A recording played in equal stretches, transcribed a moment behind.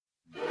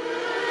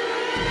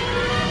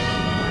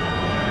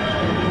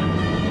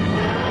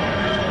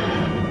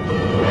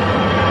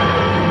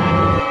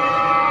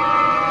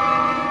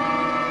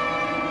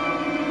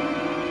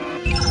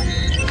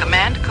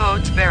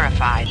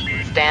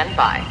stand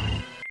by.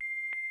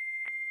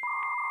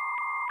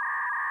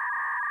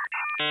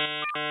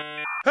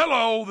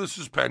 Hello, this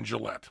is Penn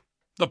Jillette.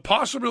 The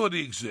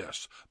possibility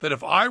exists that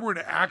if I were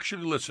to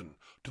actually listen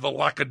to the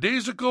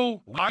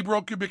lackadaisical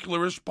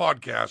Librocubicularist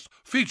podcast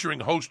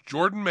featuring host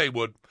Jordan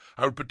Maywood,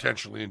 I would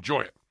potentially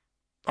enjoy it.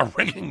 A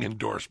ringing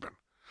endorsement.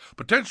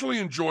 Potentially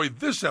enjoy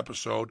this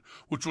episode,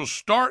 which will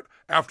start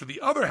after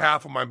the other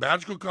half of my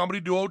magical comedy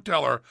duo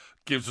Teller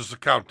gives us a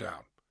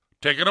countdown.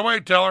 Take it away,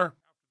 Teller.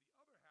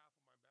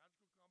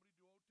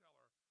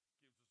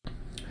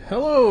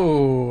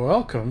 Hello,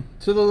 welcome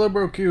to the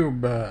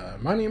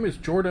LibroCube. My name is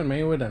Jordan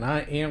Maywood, and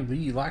I am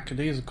the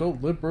lackadaisical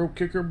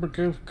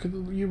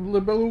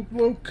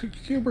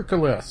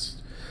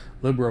Librocubicularist.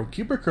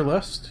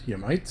 Librocubicularist, you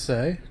might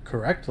say,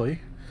 correctly.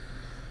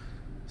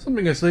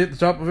 Something I say at the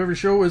top of every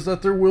show is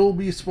that there will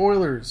be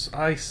spoilers.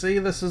 I say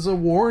this as a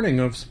warning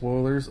of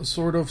spoilers, a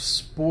sort of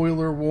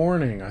spoiler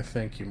warning, I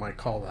think you might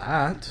call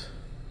that.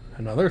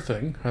 Another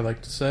thing I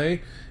like to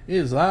say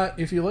is that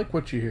if you like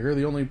what you hear,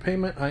 the only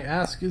payment I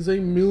ask is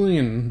 $1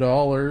 million.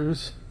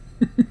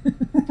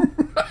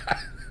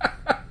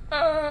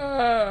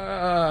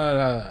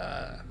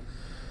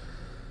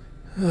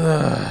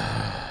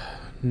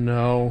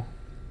 No.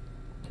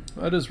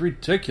 That is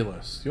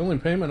ridiculous. The only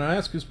payment I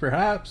ask is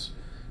perhaps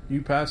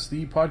you pass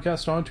the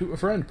podcast on to a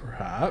friend.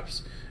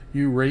 Perhaps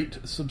you rate,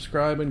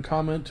 subscribe, and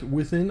comment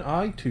within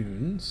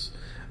iTunes,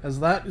 as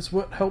that is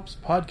what helps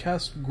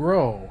podcasts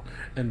grow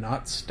and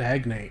not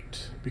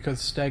stagnate,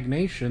 because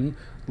stagnation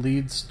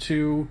leads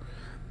to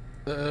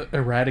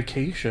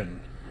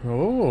eradication.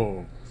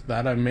 Oh,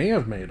 that I may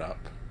have made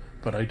up,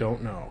 but I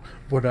don't know.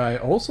 What I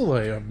also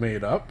may have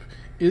made up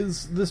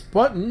is this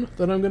button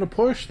that I'm going to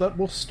push that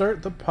will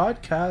start the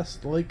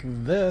podcast like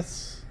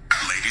this.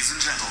 Ladies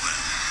and gentlemen,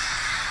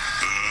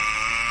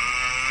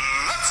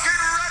 let's get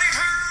ready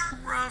to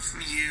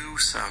review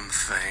some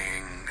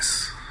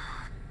things.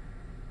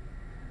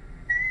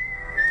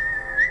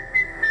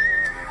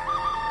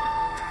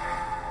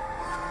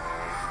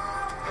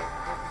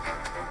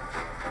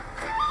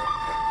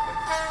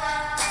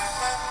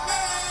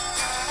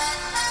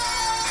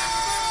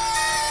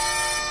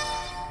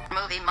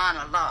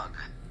 Monologue.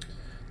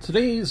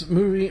 Today's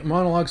movie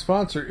monologue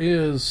sponsor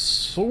is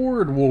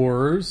Sword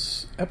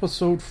Wars,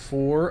 Episode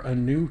 4, A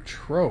New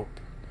Trope.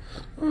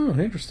 Oh,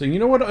 interesting. You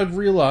know what I've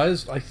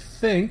realized? I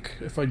think,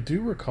 if I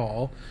do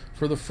recall,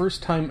 for the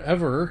first time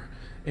ever,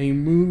 a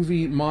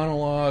movie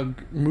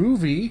monologue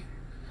movie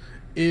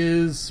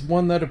is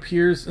one that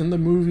appears in the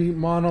movie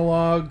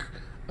monologue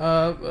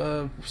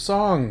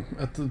song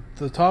at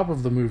the top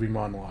of the movie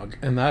monologue,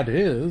 and that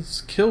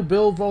is Kill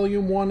Bill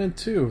Volume 1 and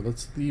 2.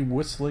 That's the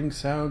whistling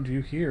sound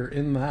you hear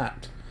in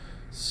that.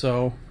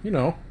 So, you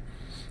know,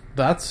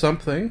 that's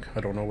something.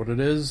 I don't know what it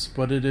is,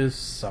 but it is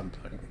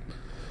something.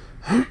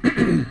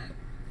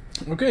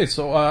 Okay,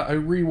 so I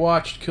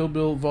rewatched Kill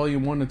Bill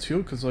Volume 1 and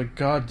 2 because I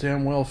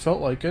goddamn well felt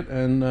like it,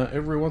 and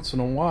every once in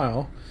a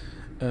while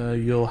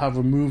you'll have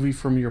a movie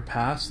from your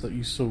past that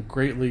you so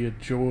greatly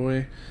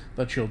enjoy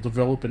that you'll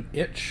develop an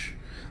itch.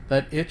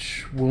 That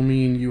itch will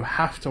mean you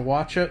have to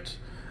watch it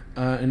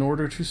in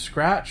order to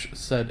scratch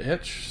said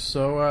itch.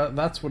 So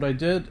that's what I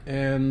did,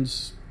 and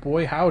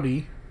boy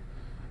howdy,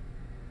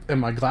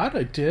 am I glad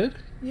I did?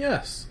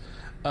 Yes.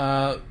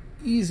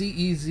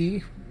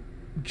 Easy,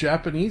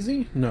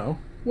 Japanesey? No.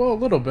 Well, a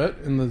little bit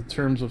in the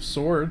terms of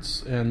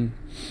swords and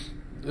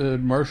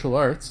martial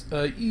arts.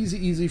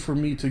 Easy for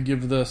me to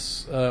give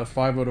this 5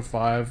 out of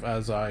 5,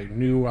 as I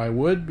knew I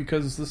would,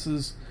 because this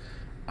is,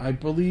 I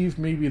believe,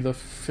 maybe the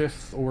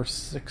 5th or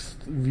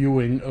 6th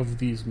viewing of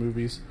these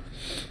movies,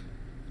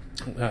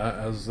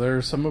 as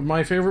they're some of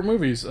my favorite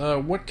movies.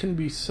 What can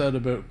be said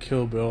about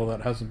Kill Bill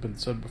that hasn't been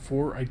said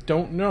before? I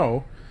don't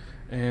know,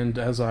 and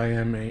as I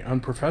am an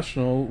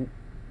unprofessional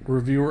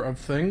reviewer of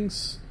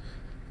things,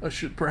 I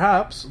should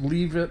perhaps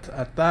leave it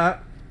at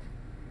that.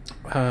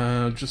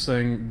 Just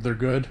saying they're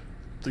good.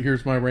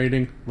 Here's my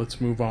rating.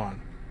 Let's move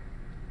on.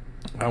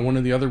 One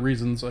of the other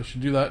reasons I should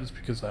do that is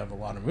because I have a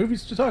lot of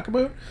movies to talk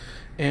about,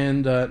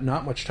 and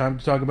not much time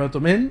to talk about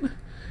them in.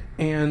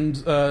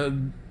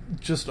 And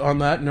just on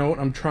that note,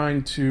 I'm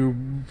trying to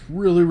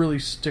really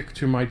stick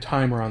to my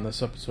timer on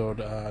this episode.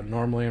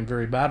 Normally I'm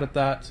very bad at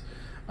that.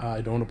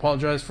 I don't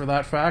apologize for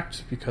that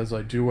fact, because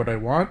I do what I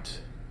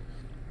want.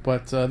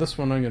 But this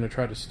one I'm going to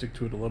try to stick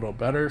to it a little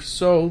better.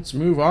 So let's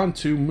move on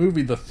to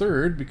movie the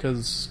third,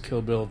 because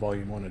Kill Bill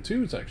Volume 1 and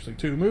 2 is actually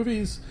 2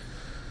 movies.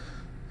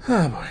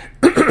 Oh boy.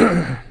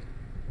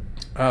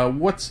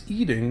 What's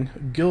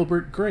Eating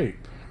Gilbert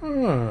Grape?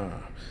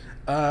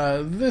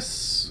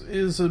 This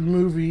is a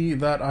movie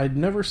that I'd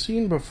never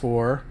seen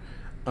before,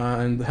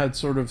 and had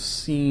sort of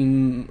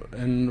seen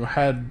and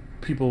had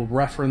people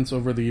reference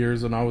over the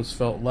years, and I always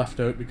felt left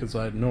out because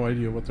I had no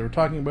idea what they were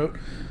talking about.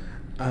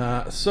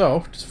 So,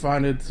 just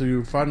decided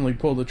to finally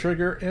pull the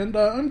trigger, and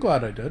I'm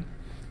glad I did.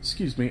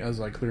 Excuse me as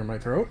I clear my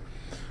throat.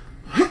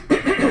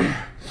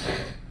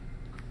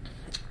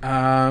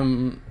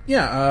 Rating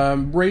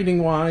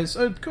wise,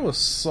 I'd go a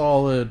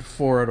solid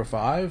 4 out of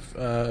 5.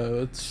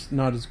 It's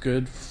not as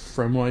good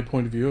from my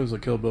point of view as a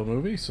Kill Bill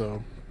movie,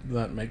 so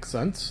that makes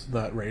sense,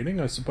 that rating,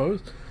 I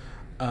suppose.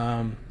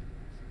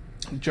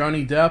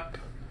 Johnny Depp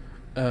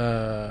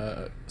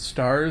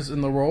stars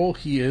in the role.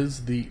 He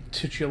is the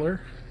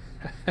titular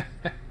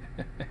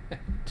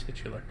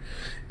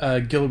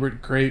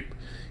Gilbert Grape.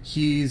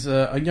 He's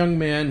a young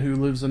man who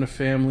lives in a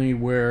family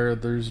where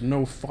there's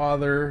no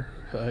father.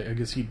 I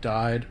guess he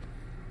died.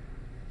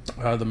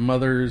 The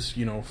mother's,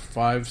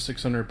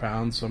 500-600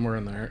 pounds, somewhere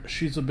in there.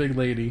 She's a big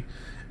lady,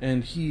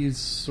 and he's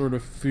sort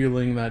of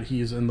feeling that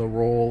he's in the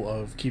role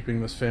of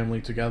keeping this family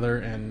together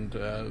and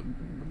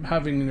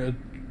having a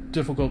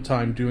difficult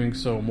time doing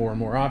so more and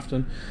more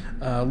often.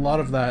 A lot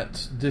of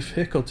that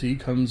difficulty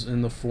comes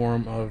in the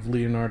form of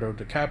Leonardo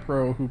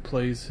DiCaprio, who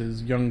plays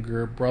his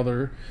younger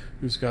brother,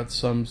 who's got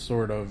some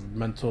sort of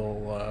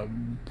mental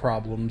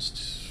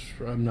problems.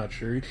 I'm not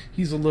sure.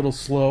 He's a little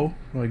slow,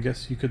 I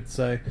guess you could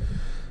say.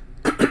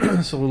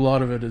 So a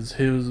lot of it is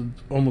his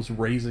almost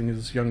raising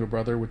his younger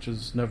brother, which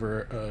is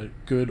never a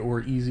good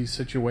or easy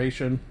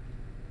situation.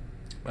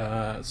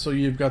 So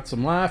you've got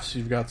some laughs,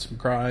 you've got some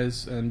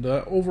cries, and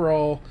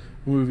overall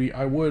movie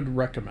I would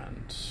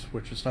recommend,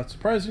 which is not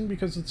surprising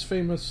because it's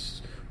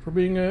famous for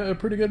being a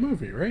pretty good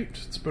movie, right?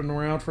 It's been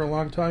around for a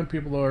long time.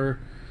 People are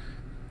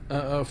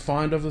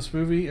fond of this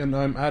movie, and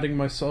I'm adding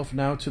myself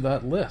now to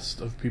that list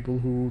of people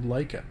who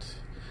like it.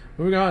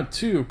 Moving on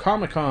to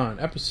Comic-Con,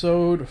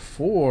 Episode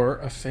 4,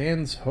 A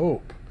Fan's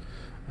Hope.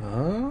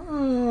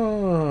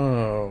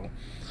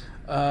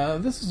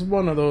 This is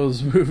one of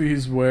those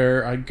movies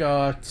where I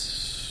got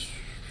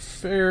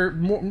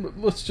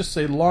let's just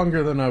say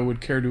longer than I would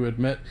care to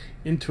admit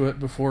into it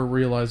before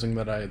realizing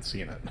that I had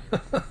seen it.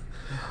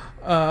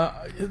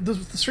 The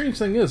strange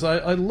thing is,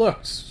 I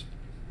looked,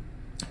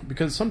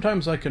 because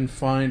sometimes I can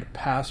find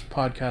past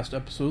podcast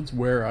episodes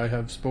where I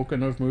have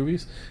spoken of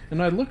movies,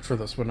 and I looked for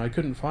this one, I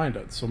couldn't find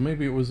it, so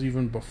maybe it was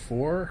even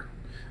before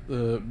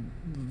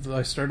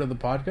I started the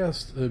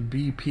podcast,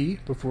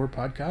 BP, before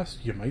podcast,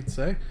 you might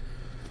say.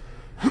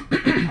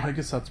 I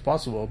guess that's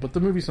possible, but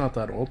the movie's not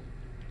that old.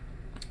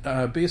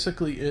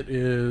 Basically it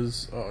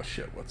is,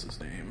 what's his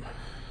name?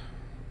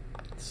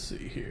 Let's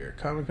see here,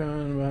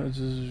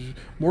 Comic-Con,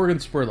 Morgan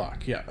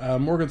Spurlock,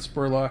 Morgan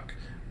Spurlock,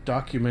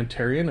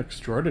 documentarian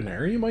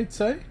extraordinary, you might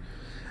say,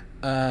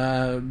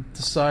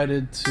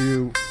 decided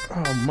to...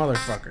 Oh,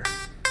 motherfucker.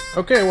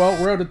 Okay,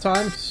 well, we're out of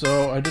time,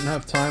 so I didn't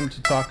have time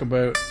to talk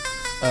about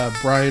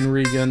Brian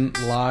Regan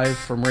live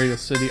from Radio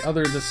City,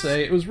 other to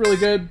say it was really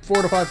good. 4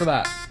 out of 5 for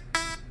that.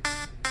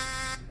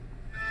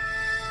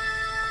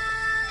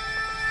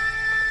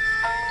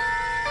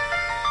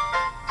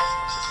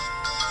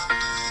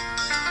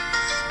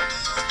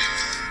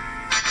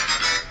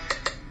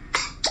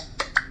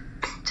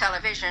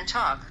 Television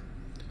Talk.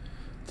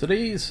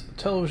 Today's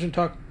Television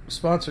Talk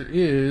sponsor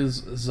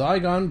is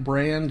Zygon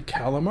brand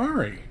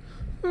calamari.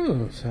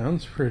 Oh,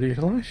 sounds pretty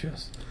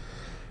delicious.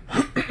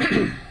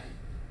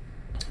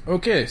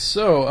 Okay,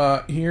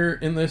 so here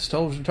in this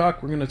Television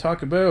Talk, we're going to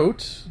talk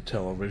about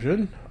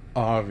television,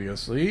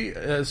 obviously,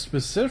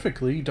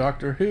 specifically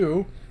Doctor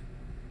Who,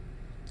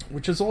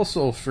 which is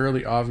also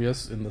fairly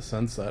obvious in the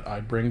sense that I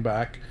bring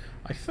back,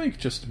 I think,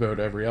 just about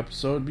every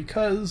episode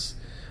because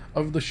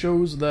of the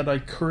shows that I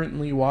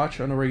currently watch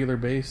on a regular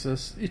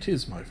basis. It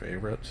is my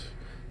favorite.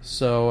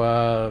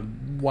 So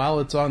while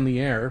it's on the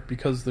air,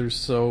 because there's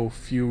so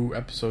few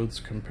episodes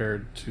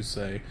compared to,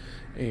 say,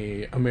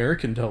 a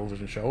American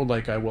television show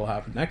like I will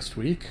have next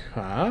week,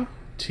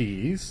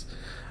 tease,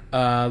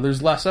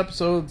 there's less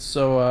episodes,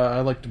 so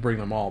I like to bring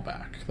them all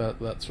back,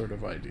 that sort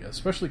of idea,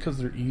 especially because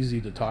they're easy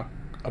to talk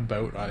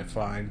about, I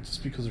find,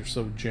 just because they're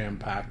so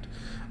jam-packed.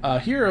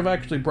 Here I've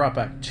actually brought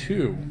back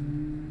 2,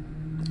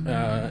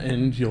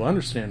 and you'll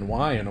understand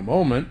why in a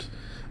moment.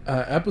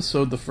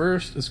 The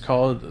first is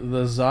called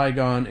The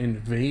Zygon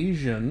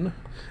Invasion.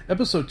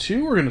 Episode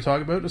 2 we're going to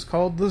talk about is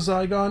called The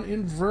Zygon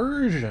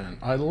Inversion.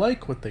 I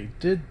like what they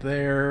did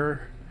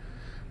there.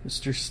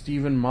 Mr.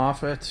 Stephen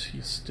Moffat,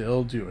 you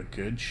still do a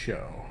good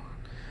show.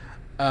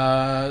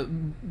 The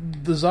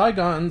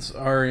Zygons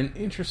are an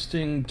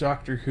interesting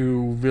Doctor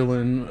Who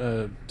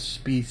villain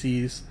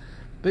species.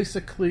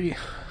 Basically,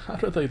 how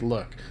do they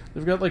look?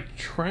 They've got like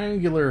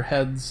triangular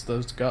heads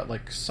that's got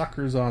like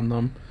suckers on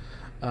them.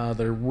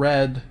 They're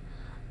red.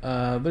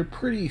 They're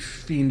pretty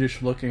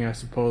fiendish looking, I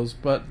suppose,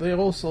 but they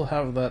also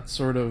have that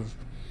sort of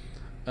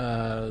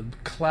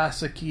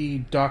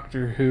classic-y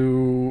Doctor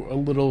Who, a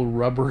little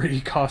rubbery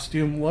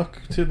costume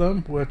look to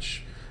them,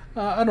 which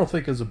I don't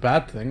think is a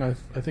bad thing. I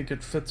think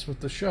it fits with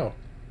the show.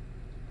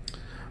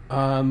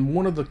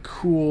 One of the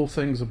cool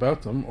things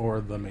about them, or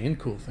the main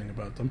cool thing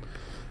about them,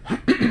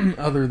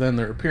 other than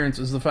their appearance,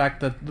 is the fact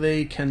that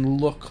they can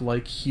look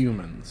like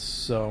humans.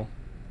 So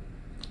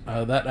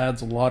that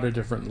adds a lot of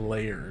different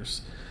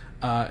layers.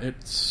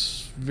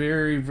 It's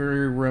very,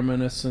 very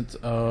reminiscent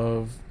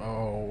of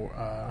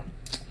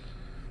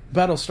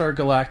Battlestar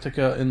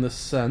Galactica in the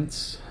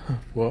sense...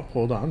 Well,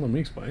 hold on, let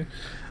me explain.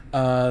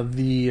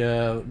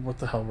 What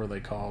the hell were they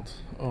called?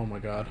 Oh my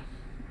god.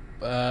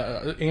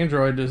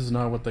 Android is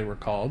not what they were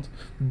called,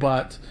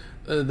 but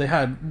they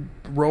had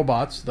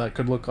robots that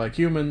could look like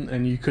human,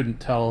 and you couldn't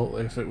tell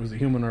if it was a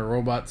human or a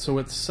robot, so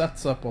it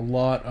sets up a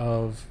lot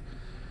of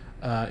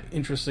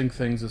interesting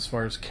things as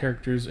far as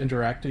characters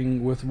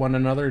interacting with one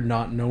another,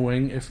 not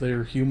knowing if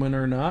they're human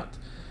or not.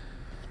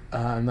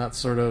 And that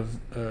sort of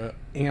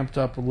amped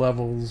up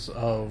levels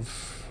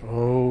of,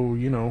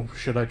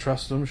 should I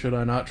trust him? Should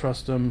I not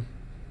trust him?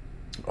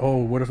 Oh,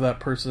 what if that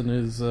person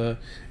is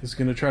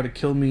going to try to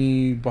kill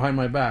me behind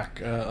my back?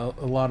 A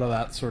lot of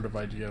that sort of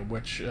idea,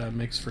 which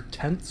makes for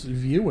tense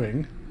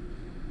viewing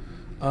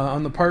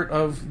on the part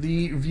of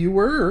the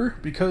viewer,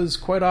 because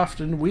quite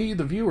often we,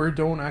 the viewer,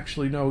 don't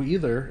actually know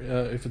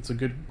either if it's a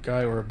good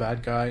guy or a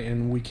bad guy,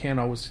 and we can't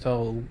always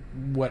tell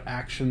what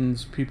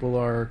actions people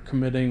are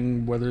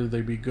committing, whether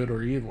they be good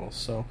or evil.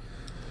 So,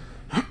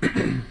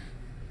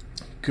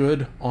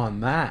 good on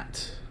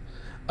that.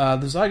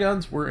 The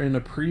Zygons were in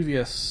a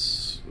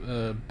previous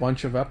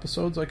bunch of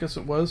episodes, I guess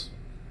it was.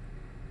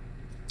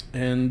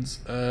 And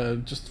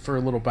just for a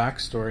little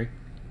backstory,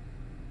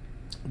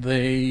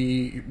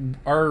 they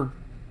are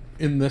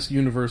in this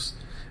universe,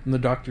 in the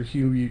Doctor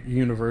Who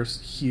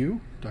universe,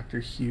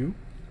 universe,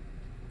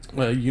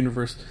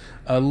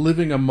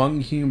 living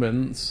among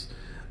humans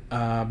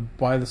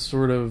by the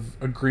sort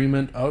of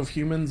agreement of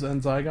humans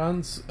and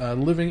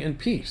Zygons, living in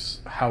peace.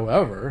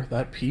 However,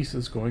 that peace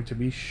is going to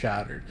be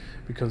shattered,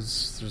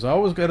 because there's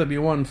always got to be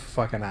one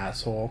fucking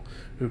asshole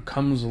who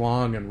comes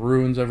along and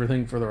ruins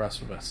everything for the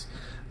rest of us.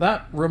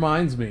 That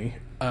reminds me,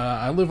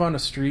 I live on a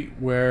street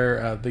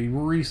where they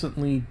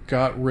recently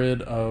got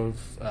rid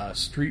of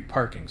street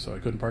parking, so I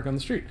couldn't park on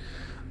the street.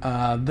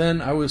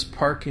 Then I was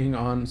parking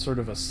on sort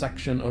of a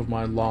section of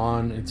my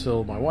lawn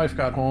until my wife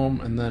got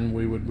home, and then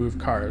we would move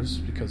cars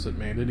because it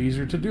made it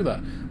easier to do that.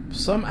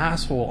 Some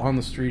asshole on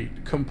the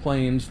street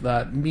complained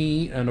that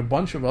me and a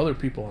bunch of other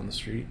people on the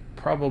street,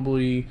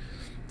 probably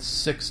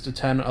 6 to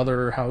 10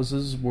 other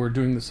houses, were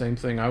doing the same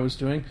thing I was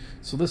doing.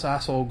 So this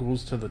asshole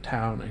goes to the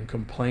town and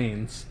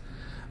complains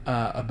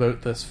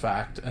about this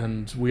fact,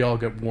 and we all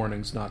get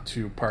warnings not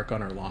to park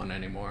on our lawn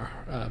anymore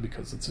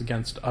because it's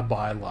against a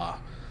bylaw.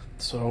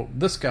 So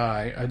this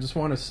guy, I just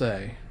want to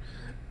say,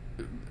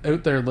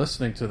 out there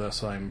listening to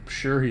this, I'm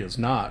sure he is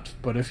not,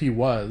 but if he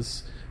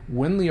was,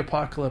 when the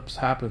apocalypse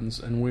happens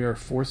and we are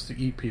forced to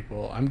eat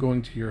people, I'm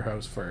going to your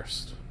house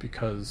first,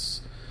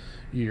 because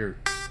you're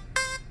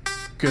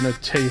gonna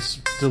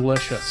taste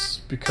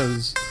delicious,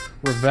 because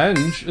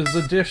revenge is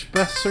a dish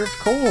best served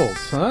cold.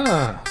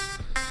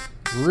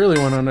 Really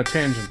went on a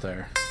tangent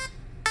there.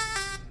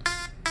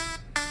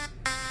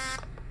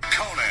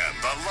 Conan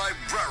the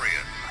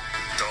Librarian.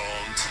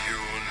 Don't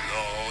you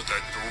know the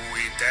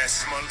Dewey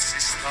Decimal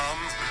System?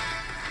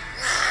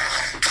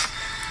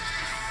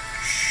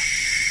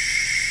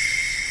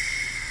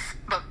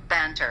 Book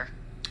Banter.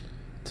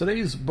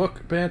 Today's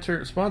book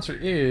banter sponsor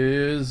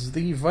is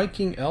the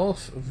Viking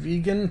Elf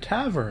Vegan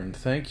Tavern.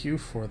 Thank you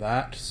for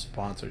that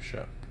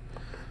sponsorship.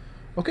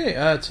 Okay,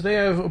 today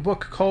I have a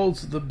book called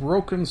The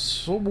Broken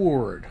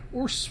Sword,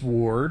 or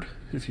Sword,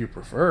 if you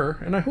prefer,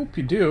 and I hope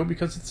you do,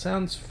 because it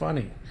sounds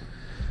funny.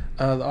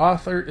 The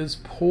author is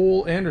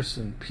Poul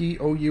Anderson,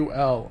 Poul.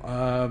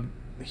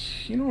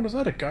 Is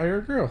that a guy or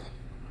a girl?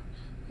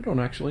 I don't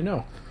actually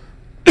know.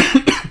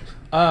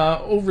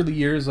 Over the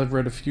years, I've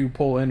read a few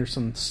Poul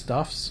Anderson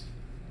stuffs,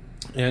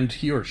 and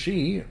he or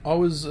she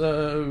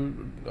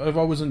I've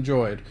always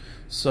enjoyed.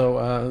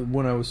 So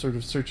when I was sort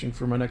of searching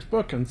for my next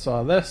book and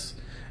saw this,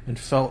 and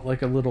felt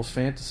like a little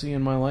fantasy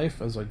in my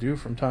life, as I do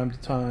from time to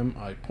time,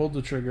 I pulled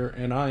the trigger,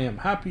 and I am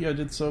happy I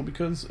did so,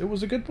 because it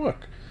was a good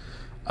book.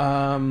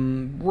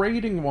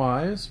 Rating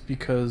wise,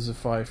 because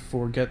if I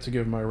forget to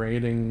give my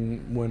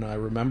rating when I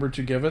remember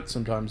to give it,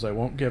 sometimes I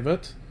won't give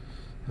it,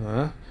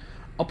 I'll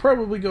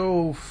probably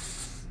go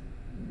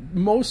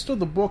most of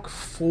the book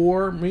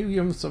 4, maybe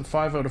even some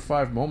 5 out of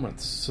 5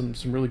 moments, some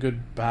really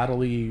good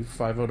battle-y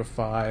 5 out of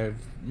 5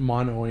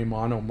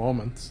 mono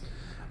moments.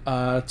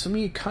 To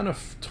me, kind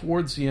of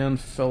towards the end,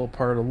 fell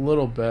apart a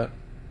little bit.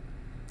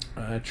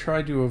 I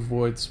tried to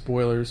avoid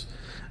spoilers.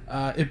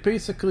 It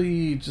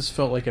basically just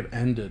felt like it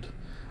ended.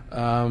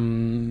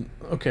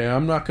 Okay,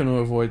 I'm not going to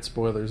avoid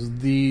spoilers.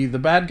 The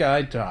bad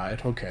guy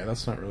died. Okay,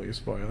 that's not really a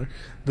spoiler.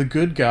 The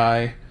good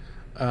guy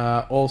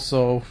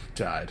also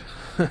died.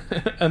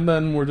 And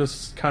then we're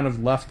just kind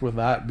of left with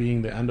that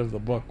being the end of the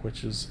book,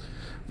 which is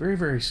very,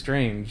 very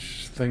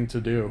strange thing to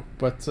do.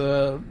 But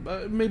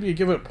maybe you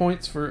give it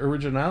points for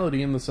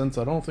originality, in the sense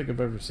I don't think I've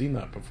ever seen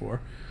that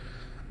before.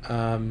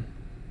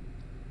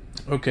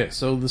 Okay,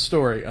 so the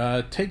story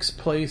takes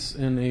place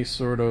in a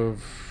sort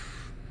of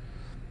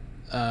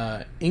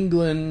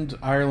England,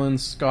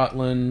 Ireland,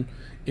 Scotland,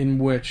 in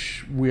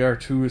which we are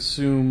to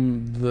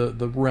assume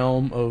the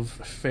realm of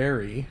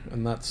fairy,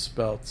 and that's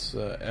spelt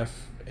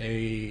F-A-I-R-E,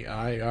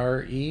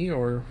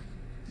 or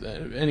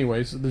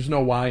anyways, there's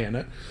no Y in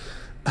it.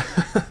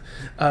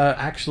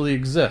 Actually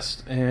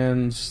exist,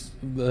 and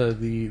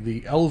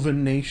the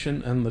elven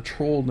nation and the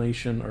troll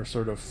nation are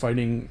sort of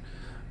fighting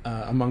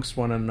amongst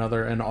one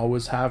another and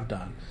always have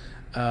done.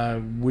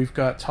 We've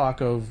got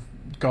talk of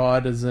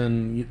God as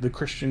in the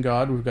Christian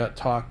God. We've got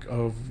talk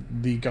of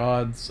the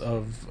gods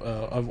of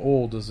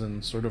old as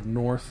in sort of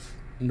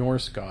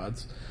Norse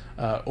gods,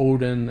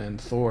 Odin and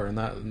Thor and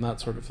that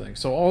sort of thing.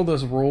 So all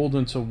this rolled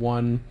into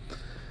one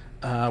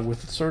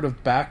with sort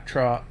of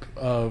backdrop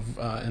of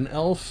an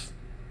elf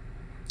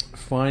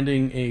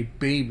finding a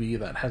baby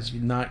that has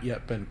not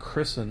yet been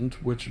christened,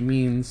 which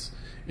means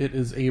it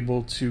is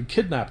able to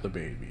kidnap the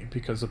baby,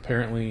 because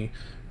apparently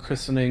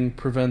christening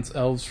prevents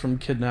elves from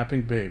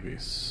kidnapping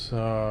babies.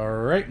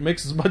 Alright,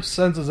 makes as much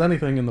sense as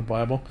anything in the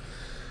Bible.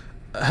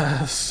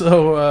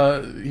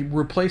 So he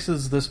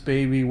replaces this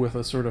baby with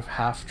a sort of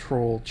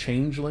half-troll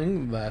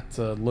changeling that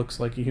looks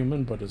like a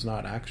human but is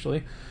not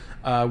actually.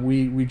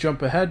 We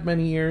jump ahead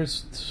many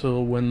years to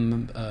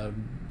when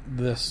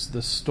this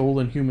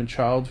stolen human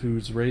child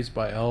who's raised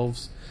by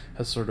elves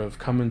has sort of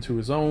come into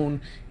his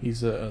own.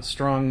 He's a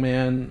strong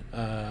man,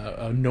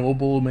 a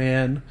noble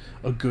man,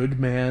 a good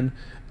man.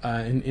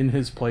 In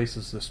his place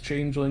is this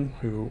changeling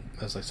who,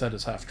 as I said,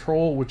 is half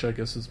troll, which I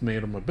guess has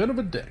made him a bit of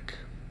a dick.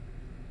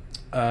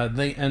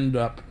 They end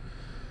up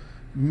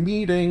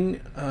meeting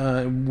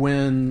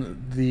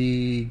when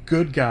the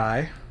good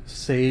guy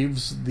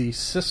saves the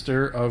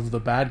sister of the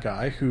bad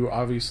guy, who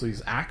obviously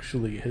is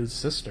actually his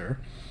sister.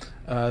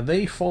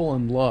 They fall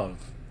in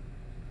love.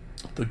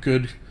 The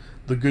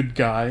good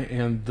guy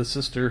and the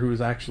sister who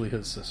is actually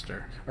his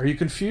sister. Are you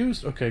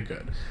confused? Okay,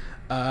 good.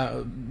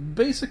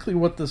 Basically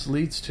what this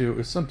leads to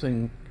is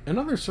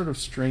another sort of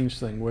strange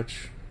thing,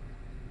 which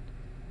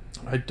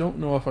I don't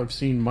know if I've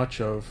seen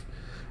much of.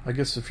 I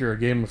guess if you're a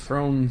Game of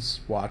Thrones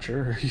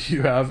watcher,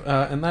 you have,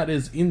 and that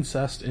is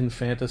incest in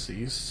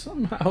fantasy.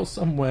 Somehow,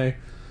 some way,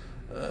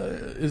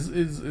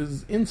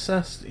 is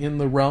incest in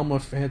the realm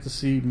of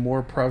fantasy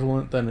more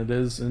prevalent than it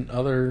is in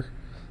other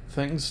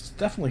things? It's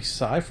definitely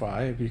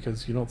sci-fi,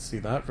 because you don't see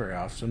that very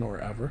often or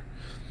ever.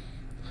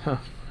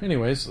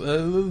 Anyways,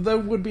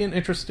 that would be an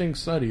interesting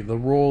study, the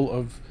role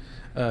of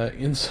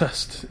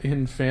incest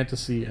in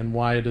fantasy and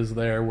why it is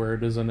there where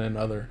it isn't in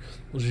other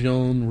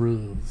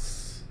genres.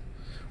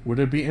 Would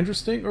it be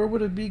interesting, or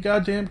would it be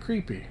goddamn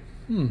creepy?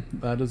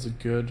 That is a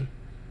good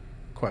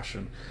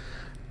question.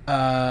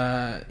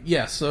 So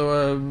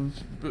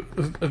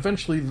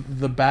eventually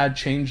the bad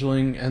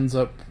changeling ends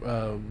up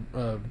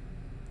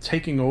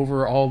taking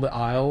over all the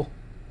Isle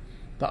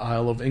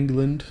of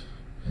England,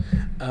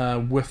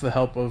 with the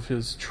help of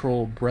his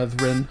troll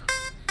brethren.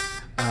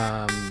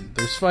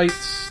 There's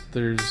fights,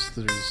 there's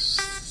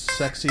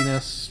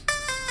sexiness,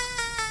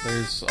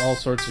 there's all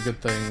sorts of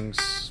good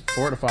things.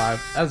 4 to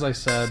 5. As I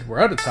said, we're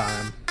out of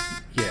time.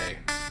 Yay.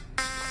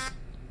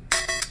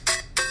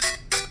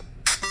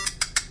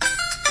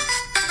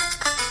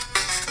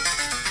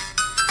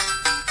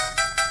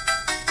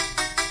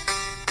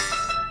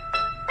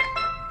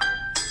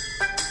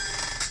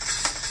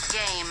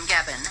 Game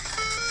Gabbin.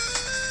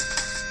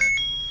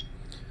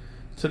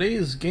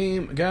 Today's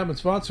Game Gabbin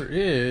sponsor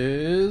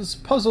is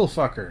Puzzle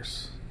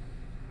Fuckers.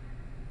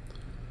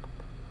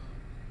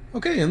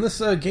 Okay, in this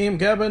Game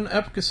Gabbin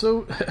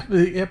episode,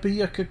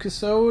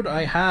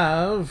 I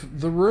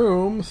have The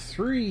Room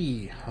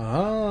 3.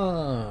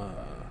 How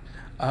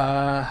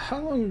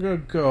long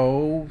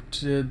ago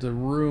did The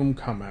Room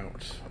come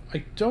out?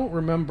 I don't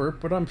remember,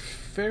 but I'm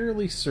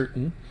fairly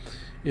certain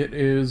it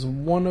is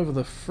one of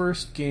the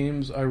first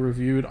games I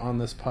reviewed on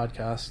this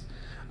podcast,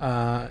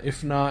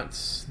 if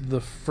not the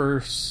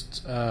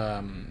first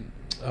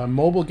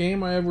mobile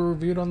game I ever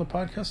reviewed on the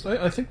podcast.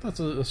 I think that's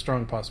a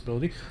strong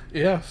possibility.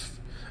 If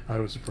I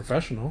was a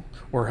professional,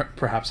 or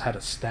perhaps had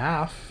a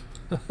staff,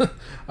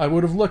 I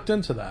would have looked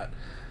into that.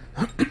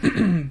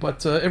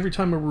 But every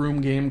time a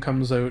Room game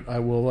comes out, I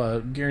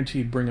will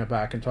guaranteed bring it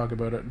back and talk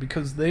about it,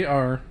 because they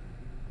are,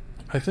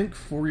 I think,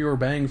 for your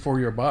bang for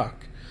your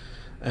buck,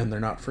 and they're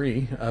not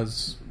free,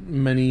 as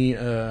many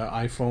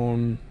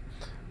iPhone,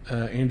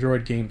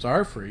 Android games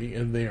are free,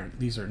 and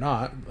these are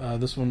not.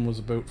 This one was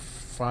about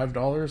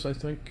 $5, I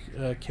think,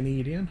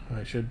 Canadian.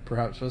 I should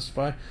perhaps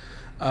specify.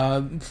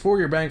 For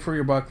your bang for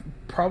your buck,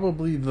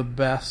 probably the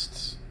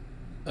best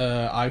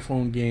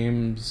iPhone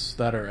games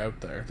that are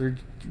out there. They're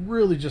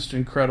really just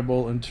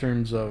incredible in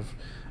terms of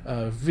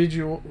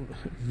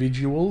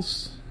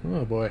visuals.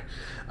 Oh boy,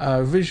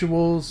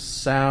 visuals,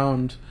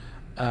 sound,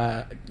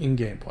 in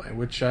gameplay,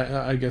 which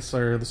I guess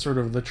are the sort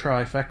of the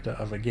trifecta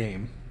of a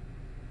game.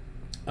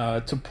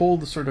 To pull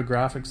the sort of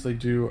graphics they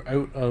do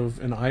out of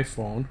an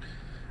iPhone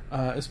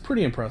is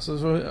pretty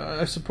impressive.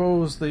 I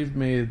suppose they've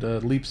made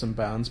leaps and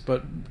bounds,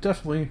 but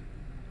definitely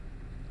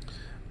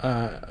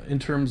in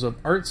terms of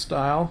art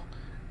style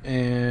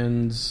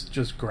and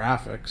just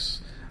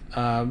graphics,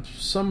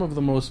 some of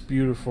the most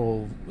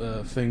beautiful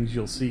things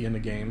you'll see in a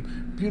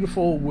game.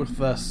 Beautiful with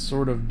that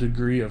sort of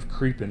degree of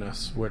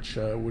creepiness, which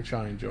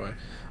I enjoy.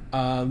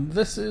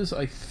 This is,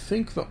 I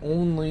think, the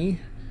only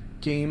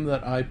game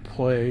that I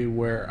play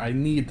where I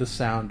need the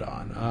sound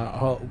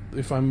on.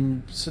 If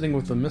I'm sitting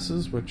with the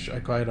missus, which I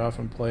quite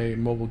often play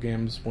mobile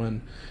games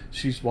when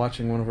she's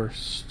watching one of her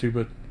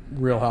stupid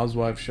Real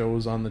Housewives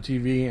shows on the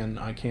TV, and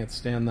I can't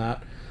stand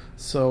that.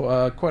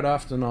 So quite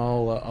often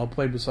I'll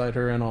play beside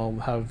her, and I'll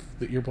have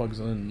the earplugs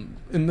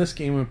in this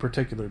game in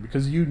particular,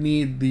 because you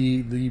need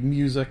the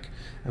music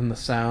and the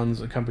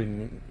sounds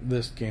accompanying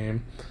this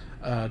game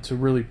to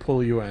really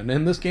pull you in.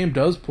 And this game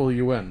does pull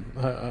you in.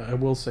 I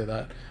will say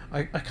that.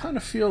 I kind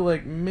of feel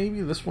like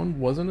maybe this one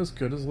wasn't as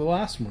good as the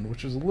last one,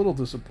 which is a little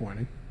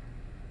disappointing.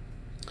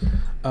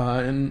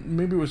 And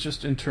maybe it was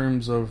just in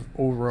terms of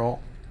overall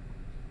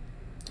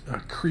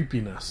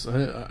creepiness.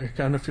 I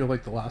kind of feel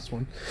like the last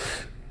one.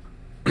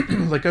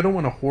 Like, I don't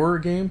want a horror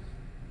game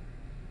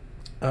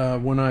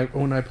when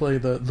I play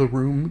the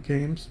Room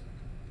games.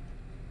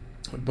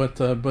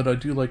 But I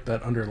do like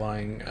that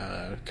underlying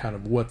kind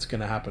of what's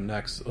going to happen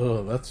next.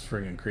 Oh, that's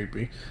friggin'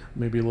 creepy.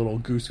 Maybe a little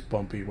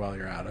goosebumpy while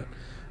you're at it.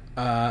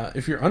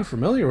 If you're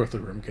unfamiliar with the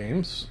Room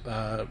games,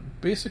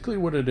 basically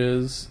what it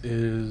is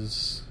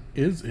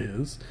you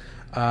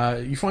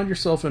find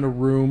yourself in a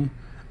room.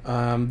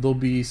 There'll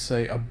be,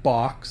 say, a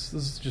box.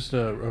 This is just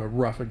a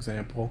rough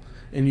example.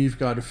 And you've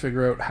got to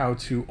figure out how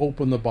to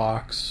open the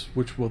box,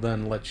 which will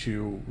then let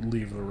you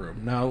leave the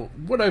room. Now,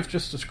 what I've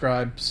just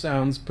described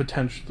sounds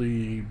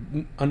potentially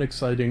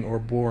unexciting or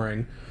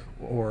boring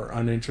or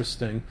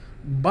uninteresting,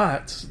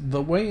 but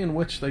the way in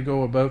which they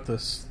go about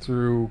this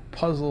through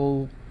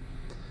puzzles,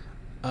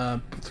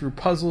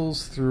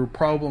 through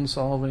problem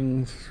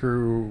solving,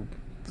 through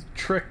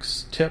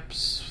tricks,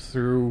 tips,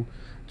 through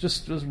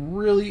just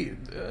really,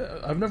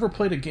 I've never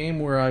played a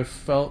game where I've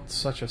felt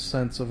such a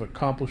sense of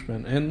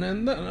accomplishment, and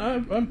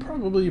I'm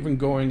probably even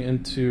going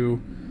into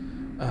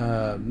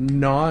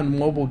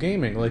non-mobile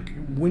gaming. Like,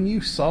 when you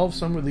solve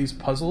some of these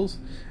puzzles,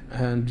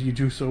 and you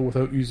do so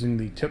without using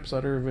the tips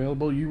that are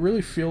available, you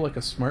really feel like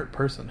a smart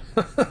person,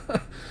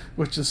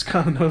 which is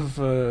kind of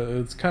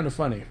it's kind of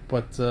funny.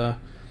 But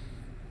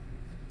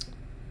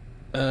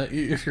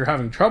if you're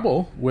having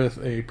trouble with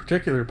a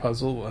particular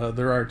puzzle,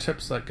 there are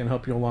tips that can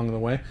help you along the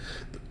way.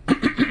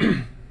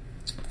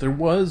 There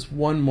was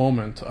one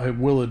moment, I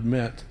will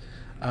admit,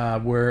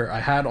 where I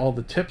had all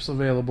the tips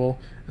available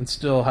and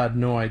still had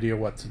no idea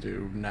what to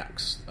do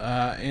next.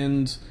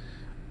 And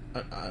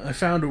I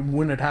found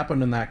when it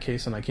happened in that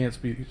case, and I can't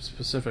be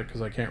specific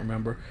because I can't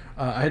remember,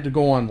 I had to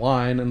go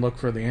online and look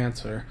for the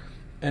answer.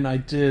 And I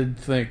did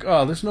think,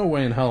 oh, there's no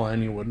way in hell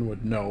anyone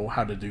would know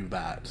how to do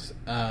that.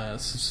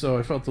 So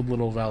I felt a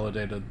little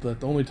validated that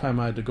the only time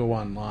I had to go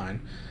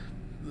online,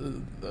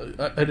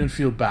 I didn't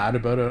feel bad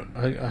about it.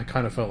 I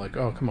kind of felt like,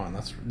 oh, come on,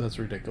 that's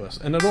ridiculous.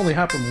 And it only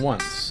happened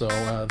once, so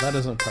that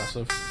is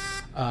impressive.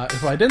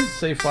 If I didn't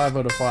say 5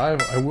 out of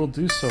 5, I will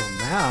do so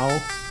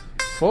now.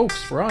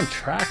 Folks, we're on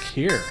track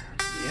here.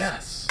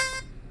 Yes.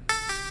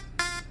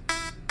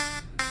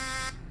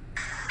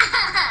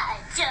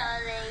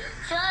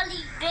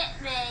 Charlie bit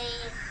me.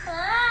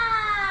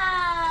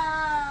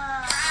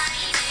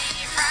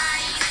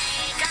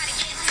 Friday, gotta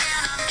get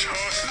down.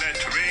 Just let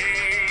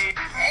me.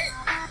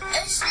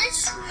 Is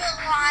this real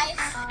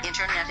life?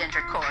 Internet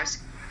intercourse.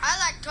 I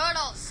like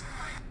turtles.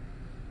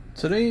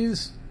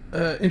 Today's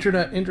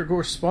Internet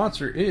Intercourse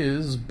sponsor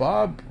is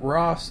Bob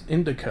Ross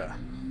Indica.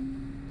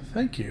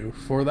 Thank you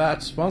for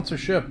that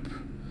sponsorship.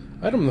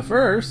 Item the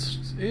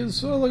first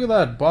is, oh, look at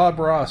that, Bob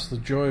Ross, The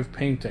Joy of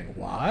Painting.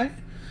 Why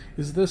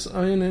is this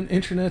in an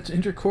Internet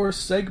Intercourse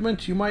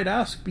segment, you might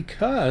ask?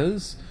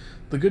 Because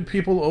the good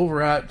people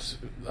over at,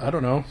 I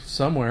don't know,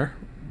 somewhere,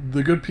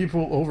 the good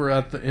people over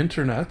at the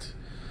Internet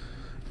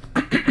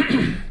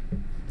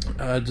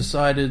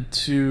decided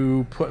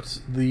to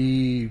put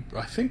the,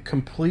 I think,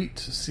 complete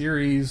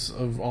series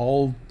of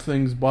all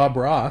things Bob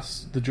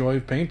Ross, The Joy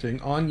of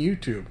Painting, on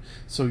YouTube.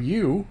 So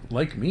you,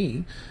 like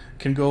me,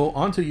 can go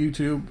onto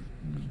YouTube,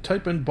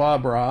 type in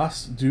Bob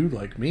Ross, do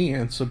like me,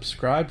 and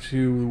subscribe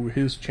to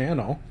his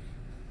channel.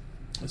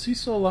 Is he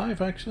still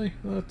alive, actually?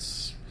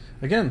 That's,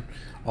 again,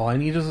 all I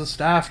need is a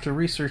staff to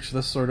research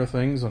this sort of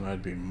things, and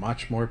I'd be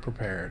much more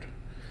prepared.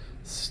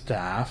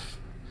 Staff.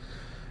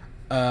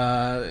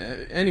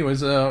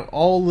 Anyways,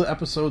 all the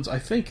episodes I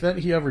think that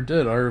he ever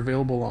did are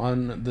available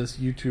on this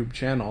YouTube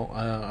channel.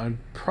 I'm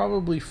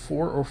probably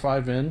 4 or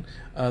 5 in.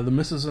 The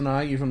missus and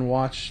I even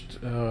watched,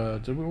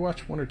 did we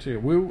watch 1 or 2?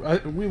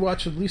 We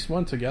watched at least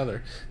 1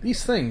 together.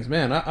 These things,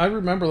 man, I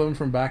remember them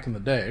from back in the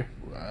day.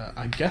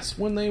 I guess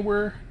when they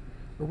were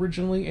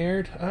originally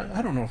aired.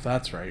 I don't know if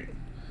that's right,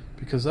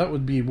 because that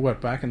would be, what,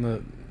 back in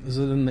the... Is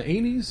it in the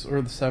 80s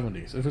or the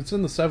 70s? If it's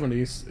in the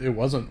 70s, it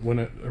wasn't when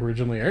it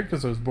originally aired,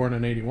 because I was born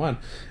in 81.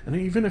 And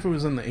even if it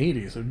was in the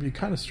 80s, it would be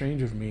kind of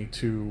strange of me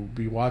to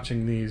be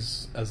watching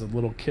these as a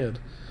little kid.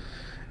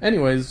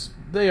 Anyways,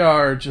 they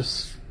are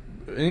just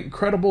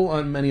incredible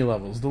on many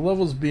levels. The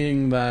levels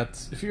being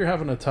that if you're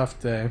having a tough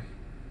day,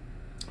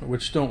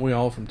 which don't we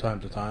all from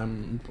time to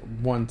time,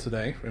 one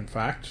today, in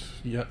fact,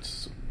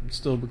 yet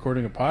still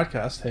recording a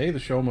podcast, hey, the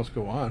show must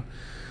go on.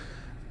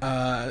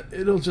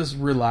 It'll just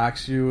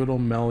relax you, it'll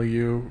mellow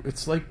you.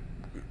 It's like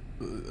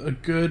a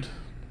good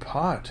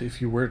pot, if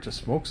you were to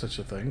smoke such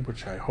a thing,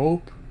 which I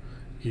hope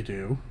you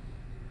do.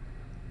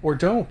 Or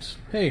don't.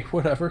 Hey,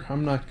 whatever,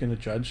 I'm not going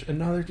to judge. And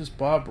now they're just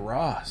Bob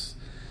Ross.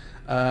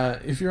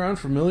 If you're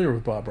unfamiliar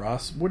with Bob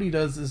Ross, what he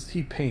does is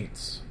he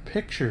paints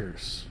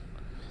pictures.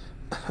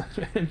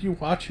 And you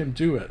watch him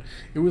do it.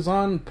 It was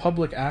on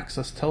public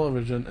access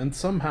television, and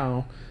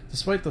somehow,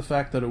 despite the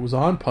fact that it was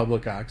on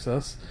public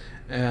access,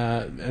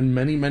 and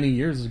many, many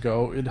years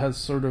ago, it has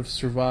sort of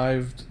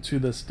survived to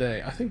this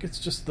day. I think it's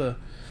just the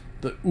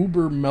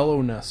uber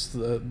mellowness,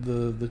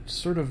 the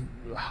sort of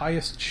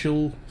highest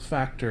chill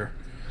factor.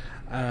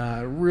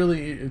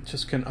 Really, it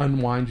just can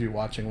unwind you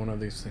watching one of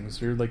these things.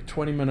 They're like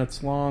 20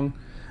 minutes long.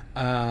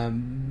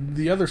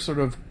 The other sort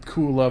of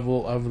cool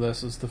level of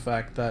this is the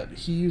fact that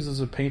he uses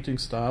a painting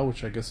style,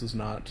 which I guess is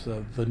not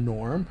the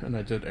norm, and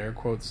I did air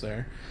quotes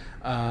there,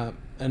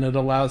 and it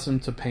allows him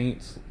to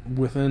paint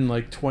within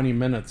like 20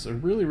 minutes a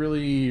really,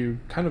 really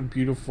kind of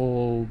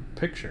beautiful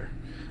picture.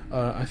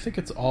 I think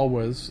it's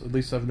always, at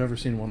least I've never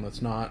seen one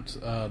that's not,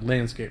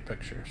 landscape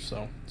picture,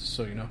 so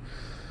you know.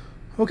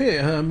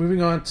 Okay,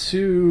 moving on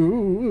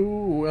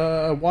to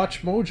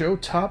Watchmojo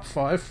Top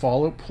 5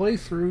 Fallout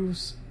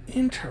Playthroughs.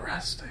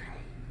 Interesting.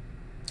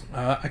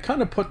 I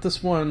kind of put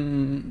this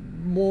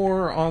one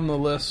more on the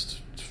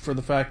list for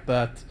the fact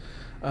that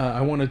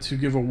I wanted to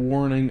give a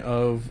warning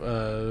of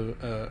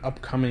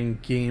upcoming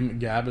game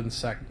Gabbin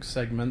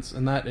segments,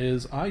 and that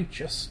is I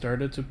just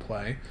started to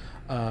play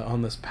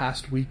on this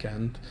past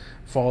weekend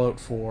Fallout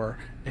 4,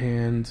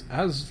 and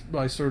as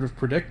I sort of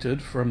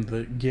predicted from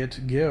the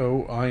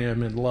get-go, I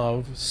am in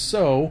love,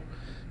 so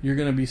you're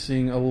going to be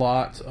seeing a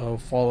lot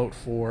of Fallout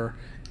 4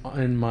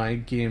 in my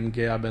game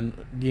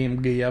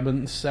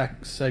Gabbin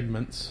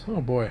segments.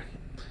 Oh boy.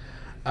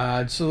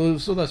 So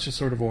that's just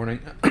sort of warning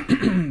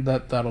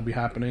that'll be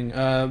happening.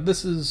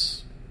 This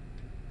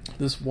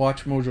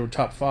Watchmojo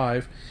Top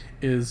 5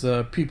 is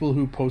people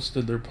who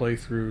posted their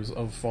playthroughs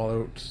of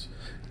Fallout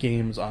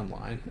games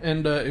online,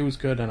 and it was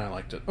good and I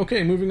liked it.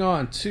 Okay, moving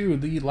on to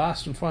the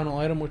last and final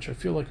item, which I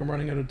feel like I'm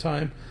running out of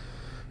time.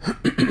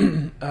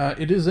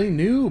 It is a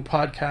new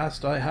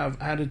podcast I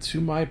have added to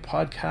my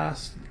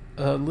podcast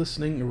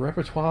listening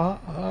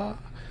repertoire.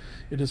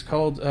 It is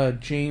called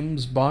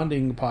James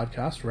Bonding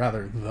Podcast,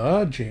 rather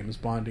the James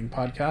Bonding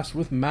Podcast,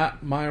 with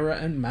Matt, Mira,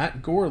 and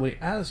Matt Gourley.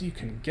 As you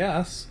can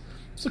guess,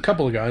 there's a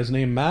couple of guys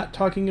named Matt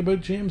talking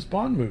about James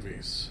Bond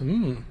movies.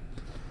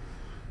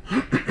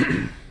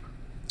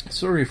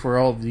 Sorry for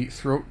all the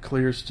throat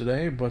clears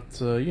today, but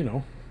you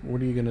know,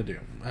 what are you gonna do?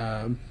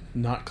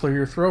 Not clear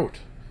your throat.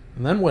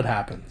 And then what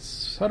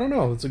happens? I don't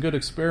know. It's a good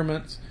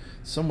experiment.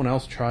 Someone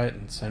else try it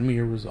and send me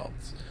your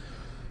results.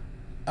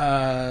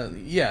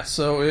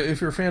 So if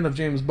you're a fan of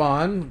James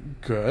Bond,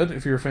 good.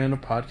 If you're a fan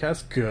of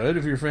podcasts, good.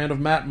 If you're a fan of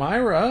Matt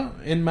Mira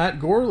and Matt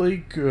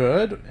Gourley,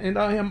 good. And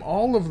I am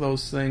all of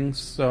those things,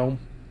 so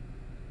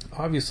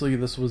obviously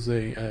this was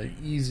a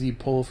easy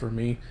pull for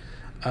me.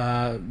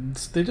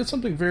 They did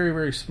something very,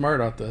 very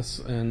smart at this,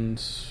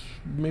 and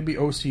maybe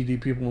OCD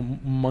people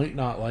might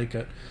not like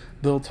it.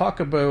 They'll talk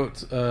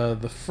about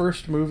the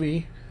first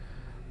movie,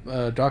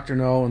 Dr.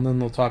 No, and then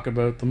they'll talk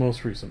about the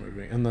most recent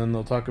movie, and then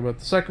they'll talk about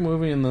the second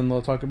movie, and then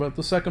they'll talk about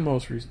the second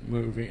most recent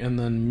movie, and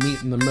then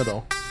meet in the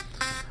middle,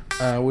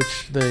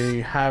 which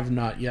they have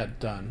not yet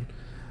done.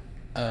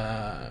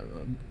 At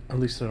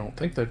least I don't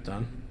think they've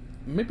done.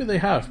 Maybe they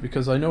have,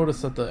 because I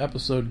noticed that the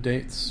episode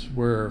dates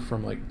were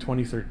from like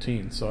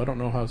 2013, so I don't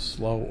know how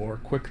slow or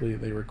quickly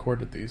they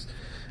recorded these.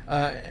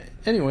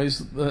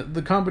 Anyways,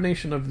 the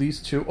combination of these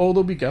two,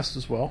 there'll be guests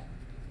as well.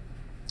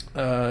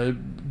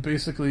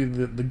 Basically,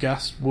 the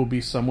guest will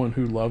be someone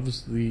who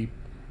loves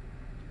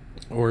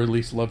or at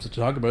least loves to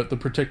talk about the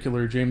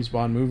particular James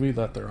Bond movie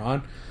that they're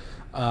on.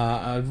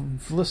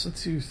 I've listened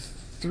to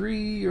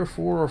 3 or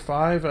 4 or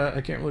 5,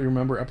 I can't really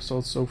remember,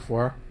 episodes so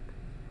far.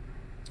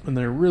 And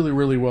they're really,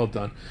 really well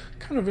done.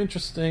 Kind of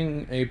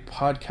interesting, a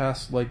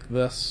podcast like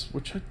this,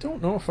 which I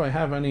don't know if I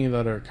have any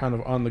that are kind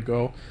of on the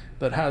go,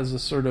 that has a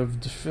sort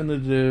of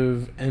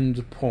definitive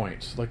end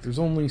point. Like, there's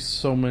only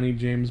so many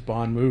James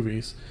Bond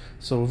movies,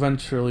 so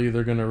eventually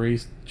they're going to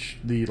reach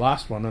the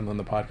last one, and then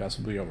the podcast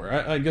will be over.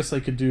 I guess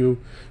they could do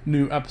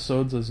new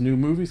episodes as new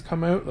movies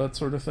come out, that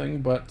sort of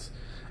thing, but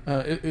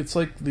it's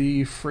like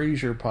the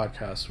Frasier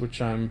podcast,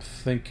 which I'm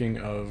thinking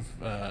of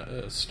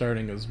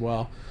starting as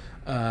well.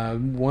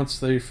 Once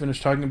they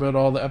finish talking about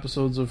all the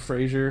episodes of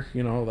Frasier,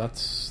 you know,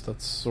 that's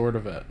sort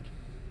of it.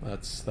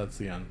 That's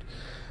the end.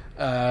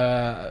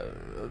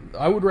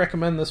 I would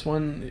recommend this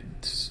one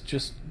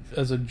just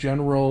as a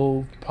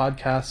general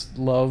podcast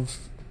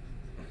love,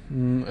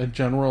 a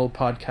general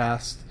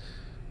podcast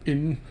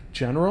in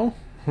general.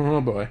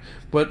 Oh boy!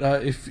 But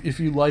if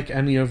you like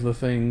any of the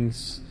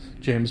things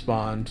James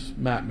Bond,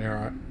 Matt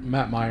Mira,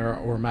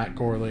 or Matt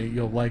Gourley,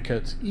 you'll like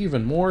it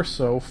even more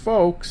so,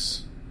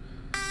 folks.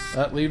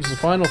 That leaves the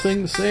final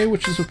thing to say,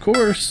 which is, of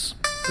course,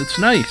 it's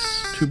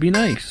nice to be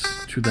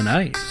nice to the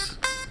nice.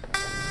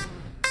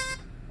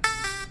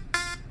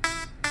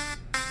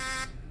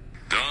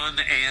 Done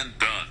and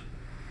done.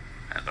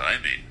 And I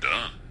mean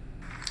done.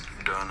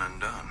 Done and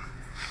done.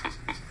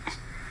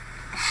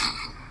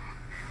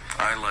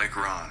 I like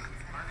Ron.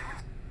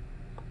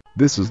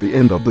 This is the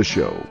end of the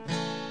show.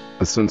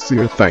 A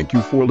sincere thank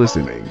you for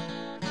listening.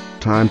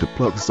 time to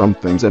plug some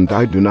things, and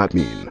I do not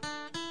mean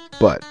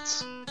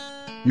butts.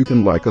 You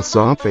can like us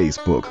on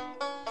Facebook.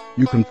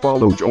 You can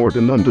follow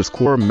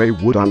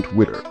Jordan_Maywood on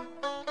Twitter.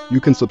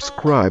 You can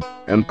subscribe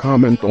and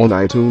comment on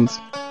iTunes.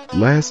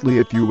 Lastly,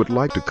 if you would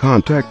like to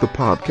contact the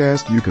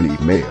podcast, you can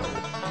email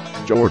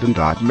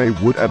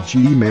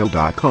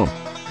jordan.maywood@gmail.com.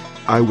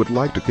 I would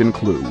like to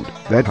conclude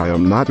that I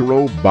am not a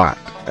robot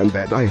and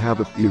that I have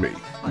a theory.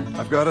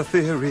 I've got a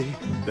theory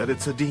that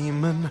it's a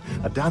demon,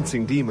 a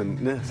dancing demon.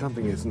 Nah,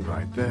 something isn't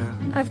right there.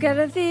 I've got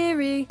a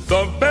theory.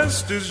 The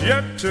best is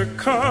yet to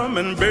come,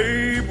 and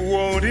babe,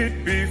 won't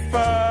it be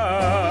fine?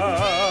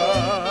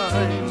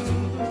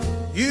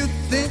 You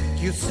think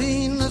you've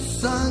seen the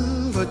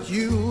sun, but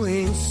you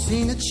ain't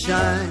seen it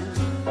shine.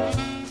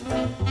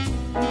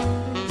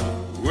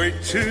 Wait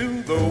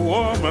till the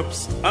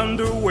warm-up's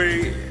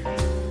underway.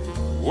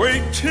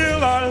 Wait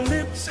till our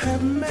lips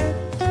have met.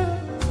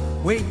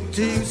 Wait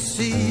till you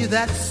see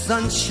that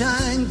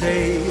sunshine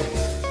day.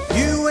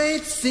 You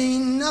ain't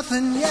seen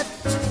nothing yet.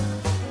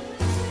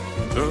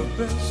 The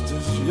best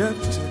is yet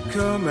to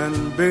come,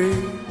 and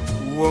babe,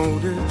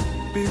 won't it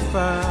be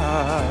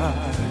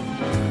fine?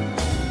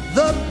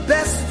 The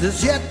best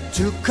is yet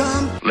to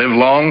come. Live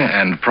long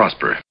and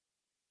prosper.